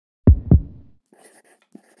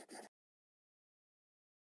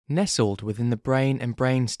Nestled within the brain and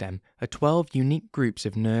brainstem are 12 unique groups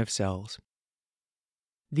of nerve cells.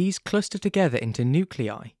 These cluster together into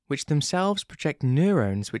nuclei, which themselves project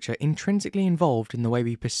neurons which are intrinsically involved in the way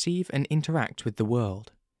we perceive and interact with the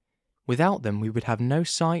world. Without them, we would have no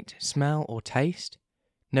sight, smell, or taste,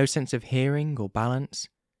 no sense of hearing or balance,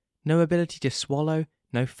 no ability to swallow,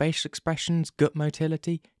 no facial expressions, gut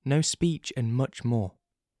motility, no speech, and much more.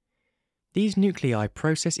 These nuclei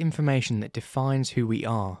process information that defines who we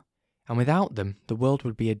are, and without them, the world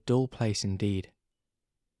would be a dull place indeed.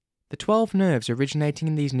 The 12 nerves originating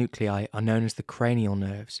in these nuclei are known as the cranial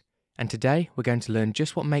nerves, and today we're going to learn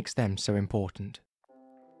just what makes them so important.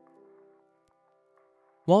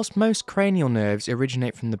 Whilst most cranial nerves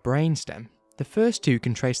originate from the brainstem, the first two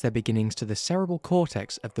can trace their beginnings to the cerebral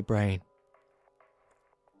cortex of the brain.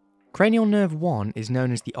 Cranial nerve 1 is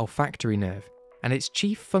known as the olfactory nerve, and its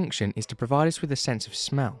chief function is to provide us with a sense of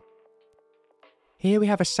smell. Here we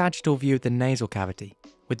have a sagittal view of the nasal cavity,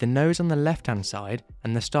 with the nose on the left-hand side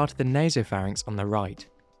and the start of the nasopharynx on the right.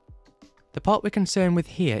 The part we're concerned with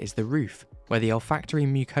here is the roof, where the olfactory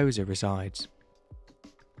mucosa resides.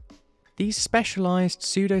 These specialised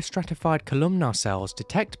pseudostratified columnar cells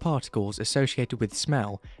detect particles associated with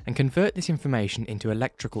smell and convert this information into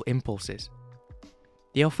electrical impulses.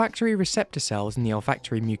 The olfactory receptor cells in the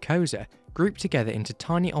olfactory mucosa group together into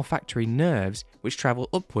tiny olfactory nerves which travel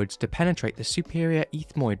upwards to penetrate the superior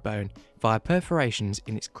ethmoid bone via perforations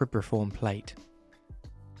in its cribriform plate.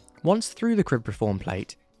 Once through the cribriform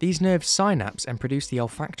plate, these nerves synapse and produce the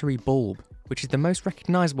olfactory bulb, which is the most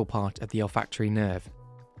recognisable part of the olfactory nerve.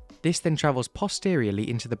 This then travels posteriorly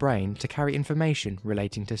into the brain to carry information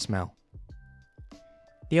relating to smell.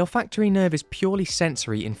 The olfactory nerve is purely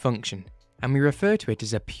sensory in function, and we refer to it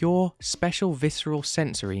as a pure, special visceral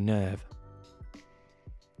sensory nerve.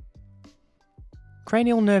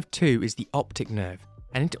 Cranial nerve 2 is the optic nerve,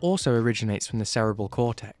 and it also originates from the cerebral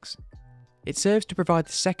cortex. It serves to provide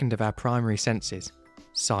the second of our primary senses,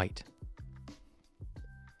 sight.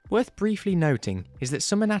 Worth briefly noting is that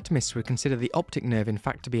some anatomists would consider the optic nerve in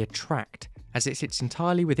fact to be a tract, as it sits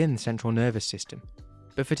entirely within the central nervous system,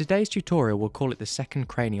 but for today's tutorial we'll call it the second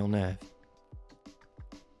cranial nerve.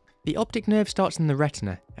 The optic nerve starts in the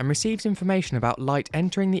retina and receives information about light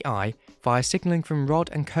entering the eye via signalling from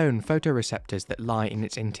rod and cone photoreceptors that lie in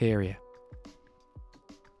its interior.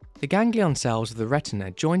 The ganglion cells of the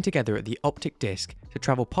retina join together at the optic disc to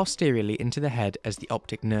travel posteriorly into the head as the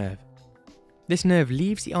optic nerve. This nerve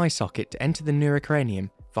leaves the eye socket to enter the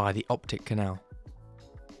neurocranium via the optic canal.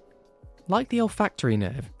 Like the olfactory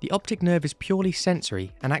nerve, the optic nerve is purely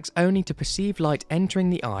sensory and acts only to perceive light entering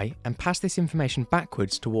the eye and pass this information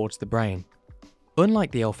backwards towards the brain.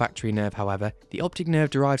 Unlike the olfactory nerve, however, the optic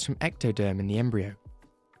nerve derives from ectoderm in the embryo.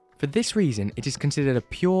 For this reason, it is considered a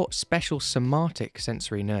pure, special somatic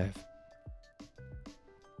sensory nerve.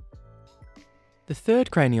 The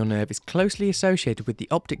third cranial nerve is closely associated with the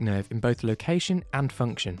optic nerve in both location and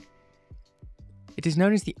function. It is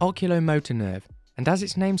known as the oculomotor nerve, and as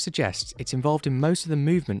its name suggests, it's involved in most of the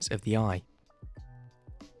movements of the eye.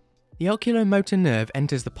 The oculomotor nerve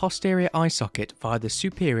enters the posterior eye socket via the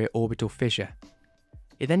superior orbital fissure.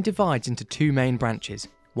 It then divides into two main branches,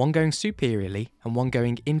 one going superiorly and one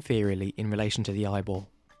going inferiorly in relation to the eyeball.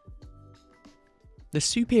 The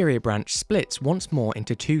superior branch splits once more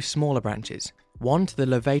into two smaller branches, one to the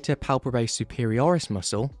levator palpebrae superioris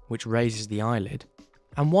muscle, which raises the eyelid,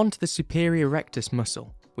 and one to the superior rectus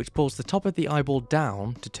muscle, which pulls the top of the eyeball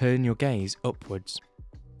down to turn your gaze upwards.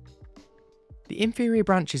 The inferior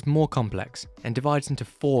branch is more complex and divides into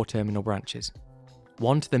four terminal branches.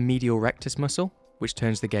 One to the medial rectus muscle, which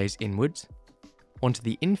turns the gaze inwards, one to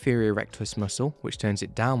the inferior rectus muscle, which turns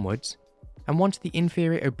it downwards, and one to the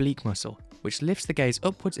inferior oblique muscle, which lifts the gaze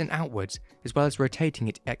upwards and outwards, as well as rotating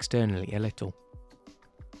it externally a little.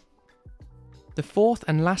 The fourth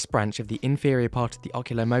and last branch of the inferior part of the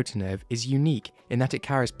oculomotor nerve is unique in that it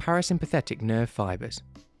carries parasympathetic nerve fibres.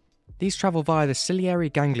 These travel via the ciliary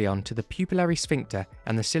ganglion to the pupillary sphincter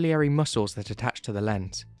and the ciliary muscles that attach to the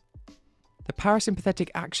lens. The parasympathetic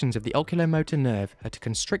actions of the oculomotor nerve are to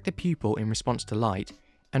constrict the pupil in response to light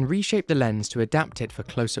and reshape the lens to adapt it for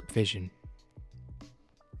close-up vision.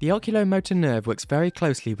 The oculomotor nerve works very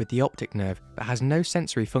closely with the optic nerve but has no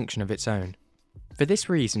sensory function of its own. For this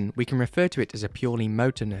reason, we can refer to it as a purely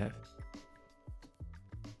motor nerve.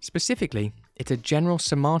 Specifically, it's a general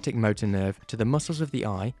somatic motor nerve to the muscles of the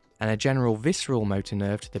eye and a general visceral motor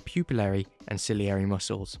nerve to the pupillary and ciliary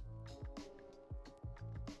muscles.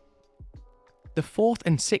 The fourth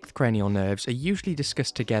and sixth cranial nerves are usually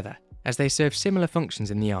discussed together, as they serve similar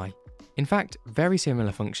functions in the eye. In fact, very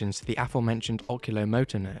similar functions to the aforementioned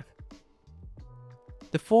oculomotor nerve.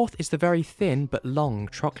 The fourth is the very thin but long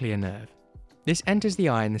trochlear nerve. This enters the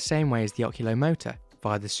eye in the same way as the oculomotor,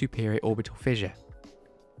 via the superior orbital fissure.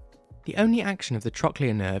 The only action of the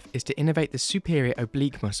trochlear nerve is to innervate the superior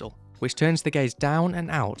oblique muscle, which turns the gaze down and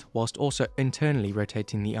out whilst also internally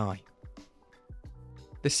rotating the eye.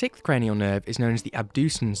 The sixth cranial nerve is known as the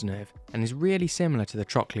abducens nerve and is really similar to the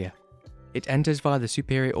trochlear. It enters via the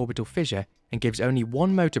superior orbital fissure and gives only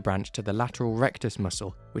one motor branch to the lateral rectus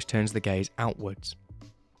muscle, which turns the gaze outwards.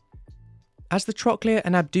 As the trochlear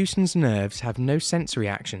and abducens nerves have no sensory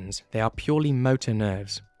actions, they are purely motor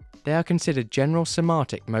nerves. They are considered general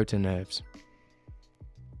somatic motor nerves.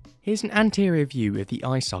 Here's an anterior view of the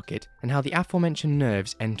eye socket and how the aforementioned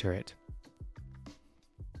nerves enter it.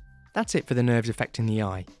 That's it for the nerves affecting the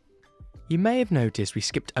eye. You may have noticed we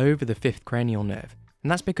skipped over the fifth cranial nerve,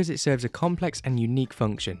 and that's because it serves a complex and unique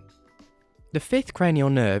function. The fifth cranial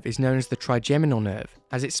nerve is known as the trigeminal nerve,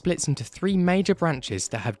 as it splits into three major branches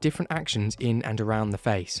that have different actions in and around the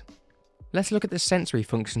face. Let's look at the sensory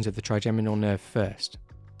functions of the trigeminal nerve first.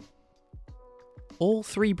 All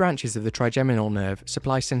three branches of the trigeminal nerve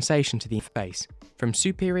supply sensation to the face, from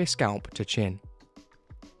superior scalp to chin.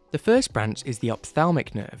 The first branch is the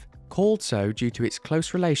ophthalmic nerve, called so due to its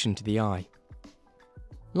close relation to the eye.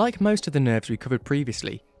 Like most of the nerves we covered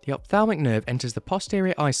previously, the ophthalmic nerve enters the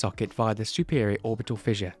posterior eye socket via the superior orbital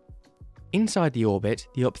fissure. Inside the orbit,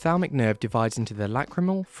 the ophthalmic nerve divides into the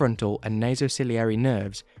lacrimal, frontal and nasociliary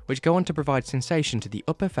nerves, which go on to provide sensation to the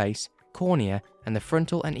upper face, cornea and the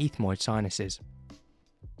frontal and ethmoid sinuses.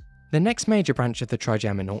 The next major branch of the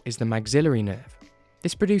trigeminal is the maxillary nerve.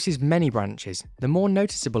 This produces many branches, the more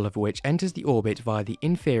noticeable of which enters the orbit via the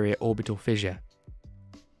inferior orbital fissure.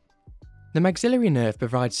 The maxillary nerve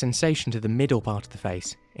provides sensation to the middle part of the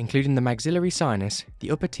face, including the maxillary sinus, the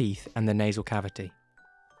upper teeth and the nasal cavity.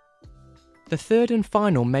 The third and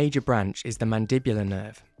final major branch is the mandibular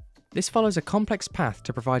nerve. This follows a complex path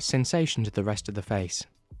to provide sensation to the rest of the face.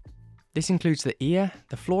 This includes the ear,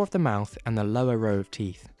 the floor of the mouth and the lower row of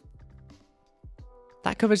teeth.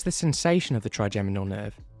 That covers the sensation of the trigeminal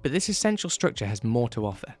nerve, but this essential structure has more to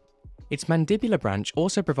offer. Its mandibular branch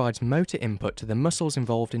also provides motor input to the muscles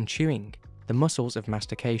involved in chewing, the muscles of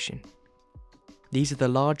mastication. These are the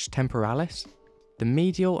large temporalis, the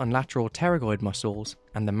medial and lateral pterygoid muscles,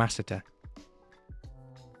 and the masseter.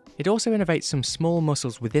 It also innervates some small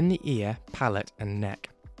muscles within the ear, palate, and neck.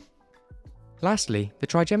 Lastly, the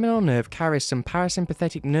trigeminal nerve carries some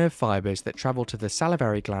parasympathetic nerve fibres that travel to the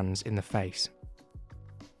salivary glands in the face.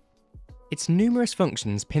 Its numerous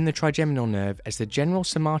functions pin the trigeminal nerve as the general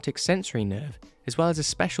somatic sensory nerve, as well as a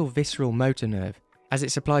special visceral motor nerve, as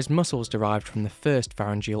it supplies muscles derived from the first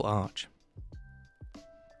pharyngeal arch.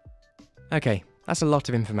 Okay, that's a lot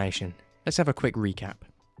of information. Let's have a quick recap.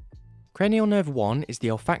 Cranial nerve 1 is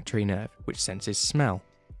the olfactory nerve, which senses smell.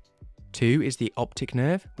 2 is the optic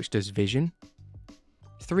nerve, which does vision.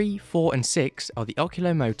 3, 4 and 6 are the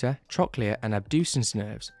oculomotor, trochlear and abducens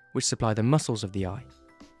nerves, which supply the muscles of the eye.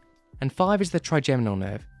 And 5 is the trigeminal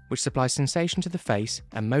nerve, which supplies sensation to the face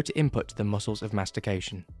and motor input to the muscles of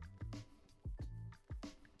mastication.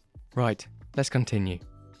 Right, let's continue.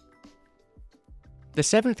 The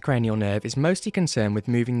seventh cranial nerve is mostly concerned with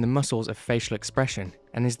moving the muscles of facial expression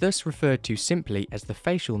and is thus referred to simply as the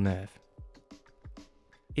facial nerve.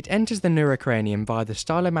 It enters the neurocranium via the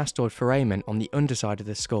stylomastoid foramen on the underside of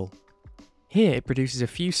the skull. Here it produces a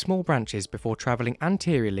few small branches before travelling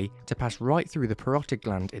anteriorly to pass right through the parotid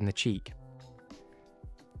gland in the cheek.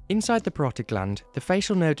 Inside the parotid gland, the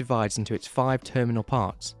facial nerve divides into its 5 terminal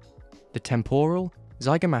parts: the temporal,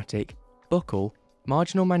 zygomatic, buccal,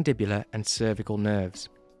 marginal mandibular and cervical nerves.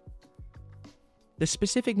 The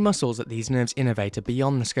specific muscles that these nerves innervate are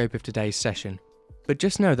beyond the scope of today's session, but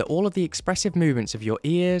just know that all of the expressive movements of your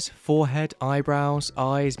ears, forehead, eyebrows,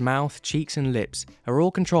 eyes, mouth, cheeks and lips are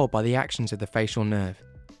all controlled by the actions of the facial nerve.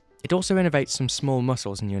 It also innervates some small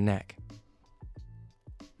muscles in your neck.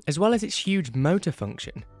 As well as its huge motor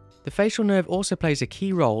function, the facial nerve also plays a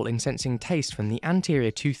key role in sensing taste from the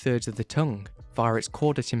anterior 2/3 of the tongue via its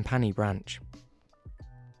chorda tympani branch.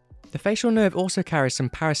 The facial nerve also carries some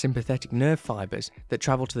parasympathetic nerve fibres that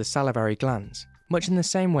travel to the salivary glands, much in the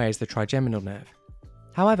same way as the trigeminal nerve.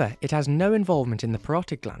 However, it has no involvement in the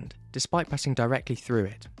parotid gland, despite passing directly through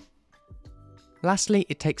it. Lastly,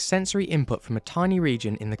 it takes sensory input from a tiny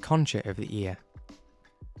region in the concha of the ear.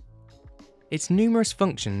 Its numerous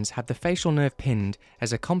functions have the facial nerve pinned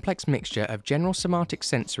as a complex mixture of general somatic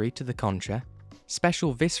sensory to the concha,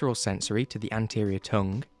 special visceral sensory to the anterior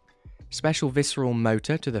tongue, special visceral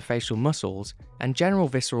motor to the facial muscles, and general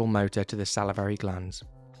visceral motor to the salivary glands.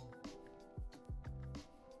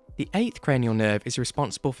 The 8th cranial nerve is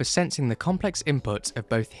responsible for sensing the complex inputs of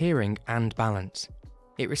both hearing and balance.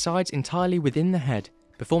 It resides entirely within the head,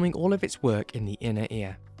 performing all of its work in the inner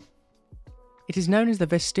ear. It is known as the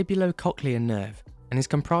Vestibulocochlear Nerve and is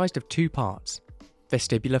comprised of two parts: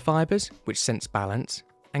 vestibular fibres, which sense balance,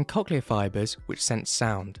 and cochlear fibres, which sense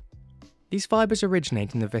sound. These fibres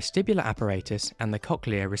originate in the vestibular apparatus and the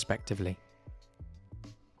cochlea respectively.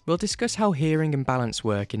 We'll discuss how hearing and balance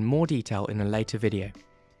work in more detail in a later video,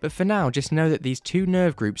 but for now just know that these two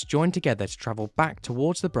nerve groups join together to travel back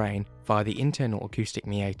towards the brain via the internal acoustic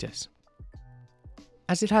meatus.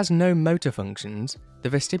 As it has no motor functions, the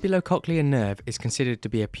vestibulocochlear nerve is considered to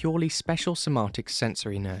be a purely special somatic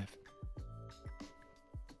sensory nerve.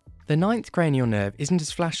 The 9th cranial nerve isn't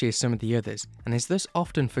as flashy as some of the others and is thus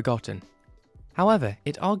often forgotten. However,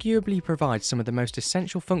 it arguably provides some of the most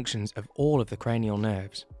essential functions of all of the cranial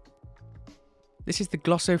nerves. This is the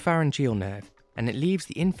Glossopharyngeal Nerve, and it leaves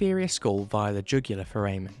the inferior skull via the jugular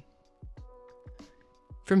foramen.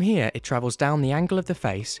 From here, it travels down the angle of the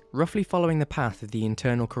face, roughly following the path of the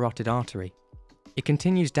internal carotid artery. It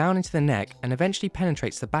continues down into the neck and eventually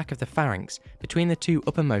penetrates the back of the pharynx between the two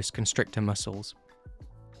uppermost constrictor muscles.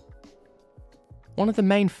 One of the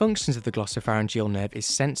main functions of the glossopharyngeal nerve is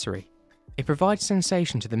sensory. It provides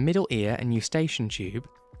sensation to the middle ear and eustachian tube,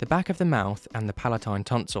 the back of the mouth and the palatine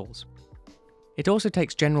tonsils. It also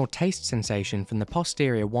takes general taste sensation from the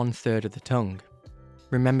posterior 1/3 of the tongue.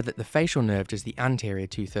 Remember that the facial nerve does the anterior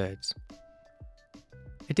 2/3.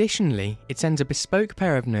 Additionally, it sends a bespoke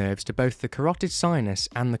pair of nerves to both the carotid sinus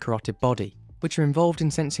and the carotid body, which are involved in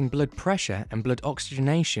sensing blood pressure and blood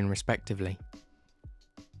oxygenation respectively.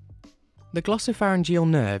 The glossopharyngeal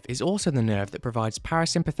nerve is also the nerve that provides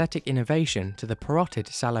parasympathetic innervation to the parotid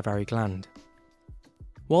salivary gland.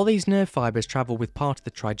 While these nerve fibres travel with part of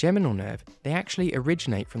the trigeminal nerve, they actually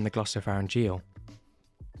originate from the glossopharyngeal.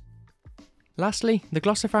 Lastly, the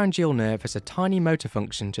glossopharyngeal nerve has a tiny motor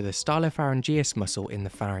function to the stylopharyngeus muscle in the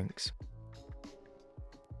pharynx.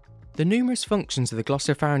 The numerous functions of the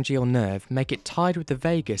glossopharyngeal nerve make it tied with the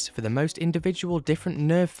vagus for the most individual different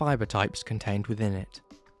nerve fibre types contained within it.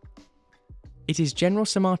 It is general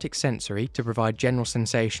somatic sensory to provide general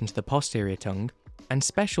sensation to the posterior tongue, and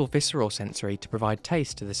special visceral sensory to provide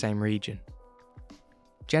taste to the same region.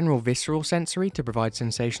 General visceral sensory to provide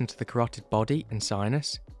sensation to the carotid body and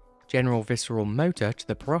sinus, general visceral motor to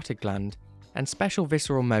the parotid gland, and special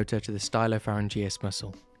visceral motor to the stylopharyngeus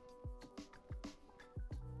muscle.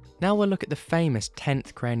 Now we'll look at the famous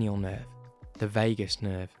 10th cranial nerve, the vagus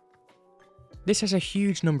nerve. This has a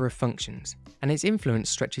huge number of functions, and its influence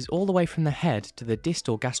stretches all the way from the head to the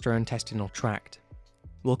distal gastrointestinal tract.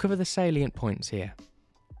 We'll cover the salient points here.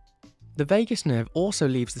 The vagus nerve also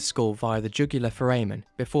leaves the skull via the jugular foramen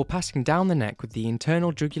before passing down the neck with the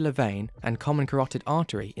internal jugular vein and common carotid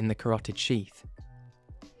artery in the carotid sheath.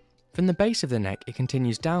 From the base of the neck, it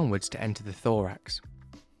continues downwards to enter the thorax.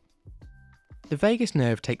 The vagus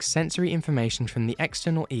nerve takes sensory information from the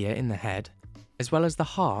external ear in the head, as well as the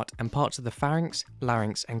heart and parts of the pharynx,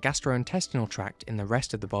 larynx and gastrointestinal tract in the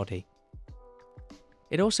rest of the body.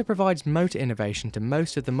 It also provides motor innervation to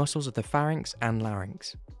most of the muscles of the pharynx and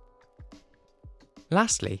larynx.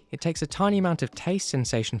 Lastly, it takes a tiny amount of taste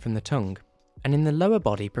sensation from the tongue, and in the lower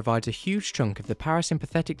body provides a huge chunk of the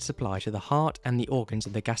parasympathetic supply to the heart and the organs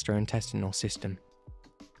of the gastrointestinal system.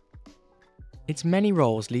 Its many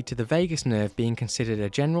roles lead to the vagus nerve being considered a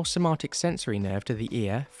general somatic sensory nerve to the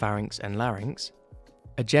ear, pharynx and larynx,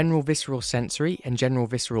 a general visceral sensory and general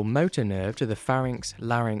visceral motor nerve to the pharynx,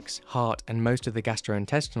 larynx, heart and most of the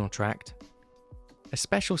gastrointestinal tract, a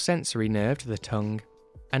special sensory nerve to the tongue,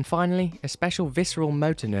 and finally a special visceral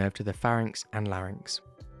motor nerve to the pharynx and larynx.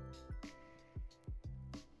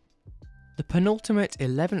 The penultimate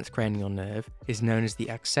 11th cranial nerve is known as the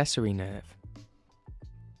accessory nerve.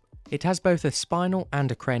 It has both a spinal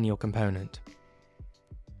and a cranial component.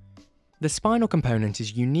 The spinal component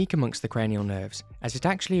is unique amongst the cranial nerves as it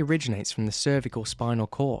actually originates from the cervical spinal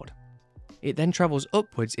cord. It then travels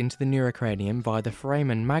upwards into the neurocranium via the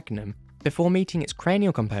foramen magnum before meeting its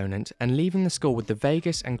cranial component and leaving the skull with the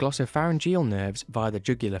vagus and glossopharyngeal nerves via the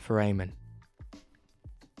jugular foramen.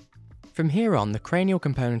 From here on, the cranial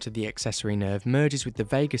component of the accessory nerve merges with the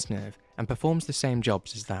vagus nerve and performs the same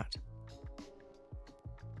jobs as that.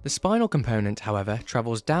 The spinal component, however,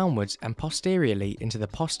 travels downwards and posteriorly into the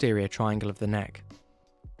posterior triangle of the neck.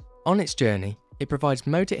 On its journey, it provides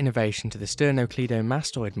motor innervation to the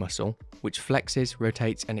sternocleidomastoid muscle, which flexes,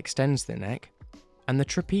 rotates and extends the neck, and the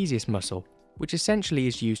trapezius muscle, which essentially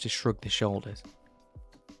is used to shrug the shoulders.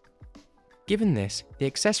 Given this, the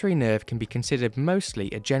accessory nerve can be considered mostly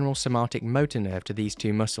a general somatic motor nerve to these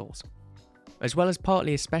two muscles. as well as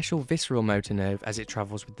partly a special visceral motor nerve as it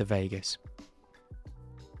travels with the vagus.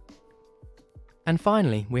 And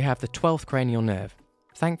finally, we have the 12th cranial nerve,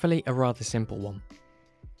 thankfully a rather simple one.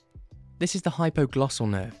 This is the hypoglossal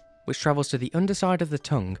nerve, which travels to the underside of the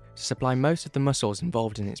tongue to supply most of the muscles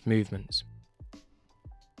involved in its movements.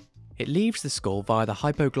 It leaves the skull via the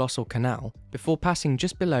hypoglossal canal before passing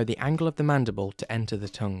just below the angle of the mandible to enter the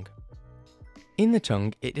tongue. In the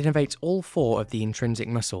tongue, it innervates all four of the intrinsic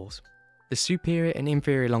muscles, the superior and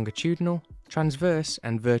inferior longitudinal, transverse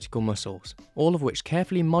and vertical muscles, all of which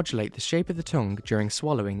carefully modulate the shape of the tongue during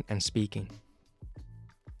swallowing and speaking.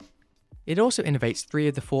 It also innervates three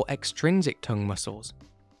of the four extrinsic tongue muscles,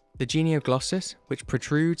 the genioglossus, which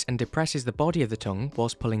protrudes and depresses the body of the tongue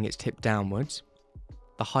whilst pulling its tip downwards,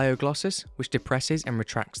 the hyoglossus, which depresses and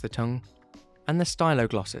retracts the tongue, and the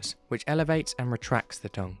styloglossus, which elevates and retracts the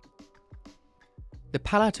tongue. The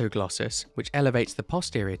palatoglossus, which elevates the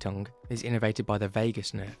posterior tongue, is innervated by the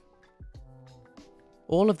vagus nerve.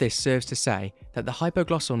 All of this serves to say that the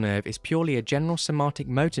hypoglossal nerve is purely a general somatic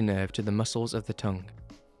motor nerve to the muscles of the tongue.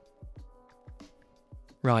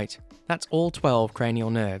 Right, that's all 12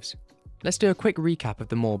 cranial nerves. Let's do a quick recap of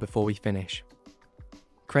them all before we finish.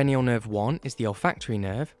 Cranial nerve 1 is the olfactory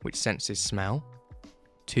nerve, which senses smell.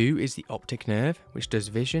 2 is the optic nerve, which does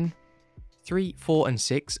vision. 3, 4 and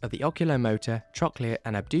 6 are the oculomotor, trochlear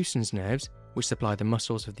and abducens nerves, which supply the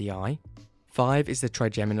muscles of the eye. 5 is the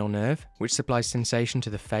trigeminal nerve, which supplies sensation to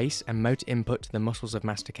the face and motor input to the muscles of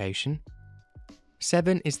mastication.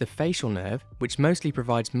 7 is the facial nerve, which mostly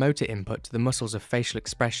provides motor input to the muscles of facial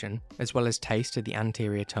expression, as well as taste to the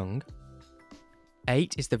anterior tongue.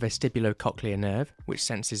 8 is the vestibulocochlear nerve, which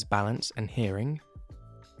senses balance and hearing.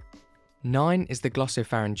 9 is the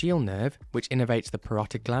glossopharyngeal nerve, which innervates the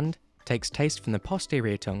parotid gland, takes taste from the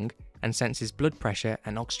posterior tongue, and senses blood pressure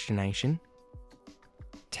and oxygenation.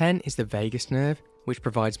 10 is the vagus nerve, which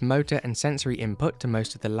provides motor and sensory input to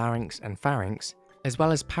most of the larynx and pharynx, as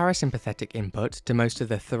well as parasympathetic input to most of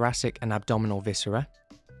the thoracic and abdominal viscera.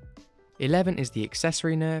 11 is the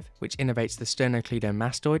accessory nerve, which innervates the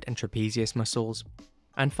sternocleidomastoid and trapezius muscles.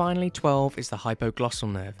 And finally 12 is the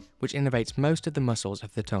hypoglossal nerve, which innervates most of the muscles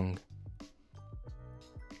of the tongue.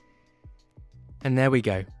 And there we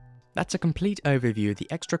go. That's a complete overview of the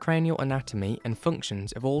extracranial anatomy and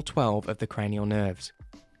functions of all 12 of the cranial nerves.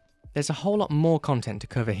 There's a whole lot more content to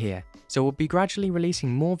cover here, so we'll be gradually releasing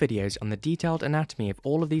more videos on the detailed anatomy of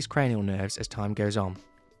all of these cranial nerves as time goes on.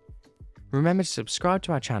 Remember to subscribe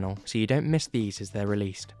to our channel so you don't miss these as they're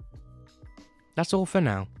released. That's all for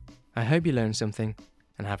now. I hope you learned something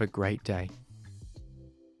and have a great day.